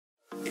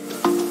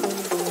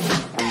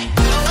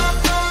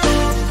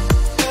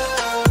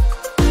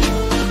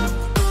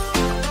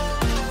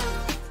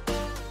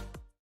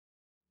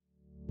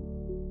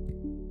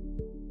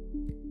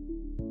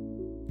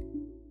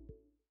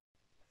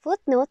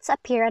Footnotes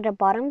appear at the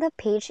bottom of the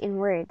page in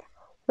Word,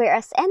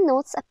 whereas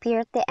endnotes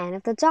appear at the end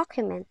of the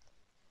document.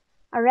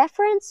 A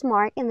reference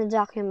mark in the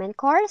document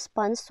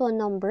corresponds to a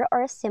number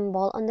or a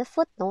symbol on the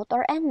footnote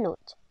or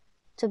endnote.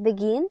 To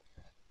begin,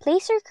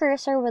 place your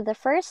cursor where the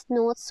first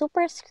note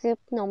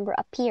superscript number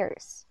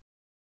appears.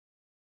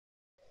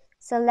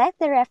 Select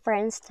the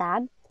Reference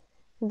tab,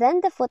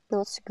 then the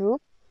Footnotes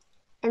group,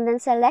 and then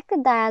select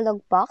the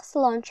dialog box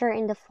launcher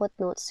in the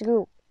Footnotes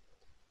group.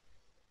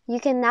 You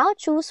can now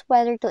choose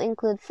whether to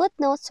include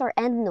footnotes or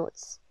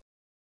endnotes.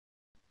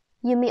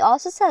 You may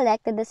also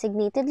select the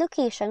designated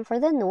location for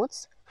the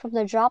notes from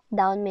the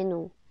drop-down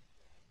menu.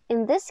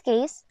 In this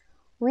case,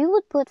 we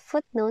would put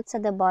footnotes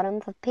at the bottom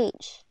of the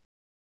page.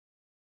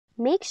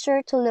 Make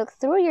sure to look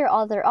through your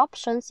other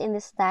options in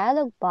this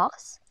dialog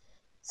box,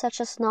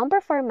 such as number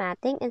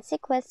formatting and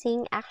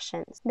sequencing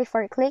actions,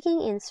 before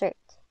clicking Insert.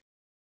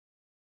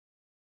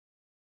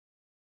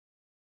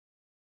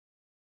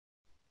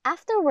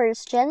 After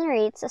Words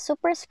generates a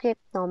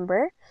superscript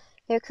number,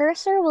 your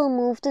cursor will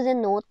move to the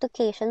note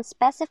location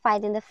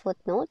specified in the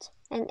footnote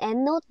and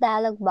endnote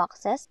dialog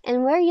boxes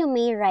and where you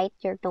may write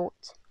your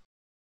note.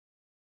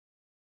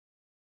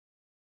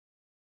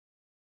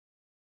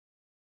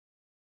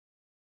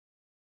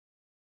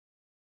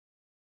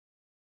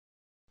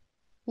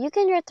 You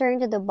can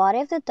return to the body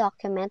of the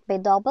document by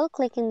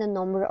double-clicking the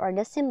number or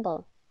the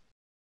symbol.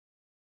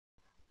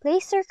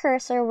 Place your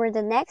cursor where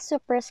the next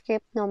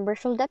superscript number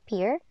should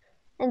appear,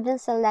 and then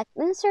select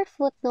Insert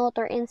Footnote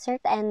or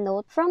Insert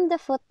Endnote from the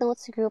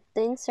Footnotes group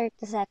to insert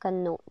the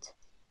second note.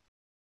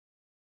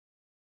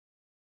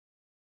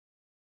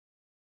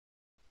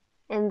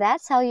 And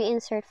that's how you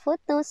insert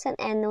footnotes and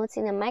endnotes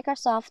in a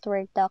Microsoft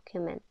Word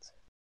document.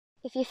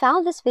 If you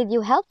found this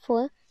video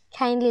helpful,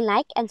 kindly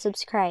like and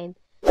subscribe.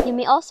 You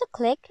may also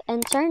click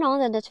and turn on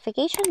the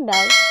notification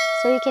bell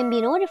so you can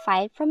be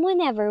notified from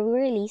whenever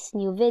we release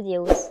new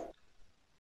videos.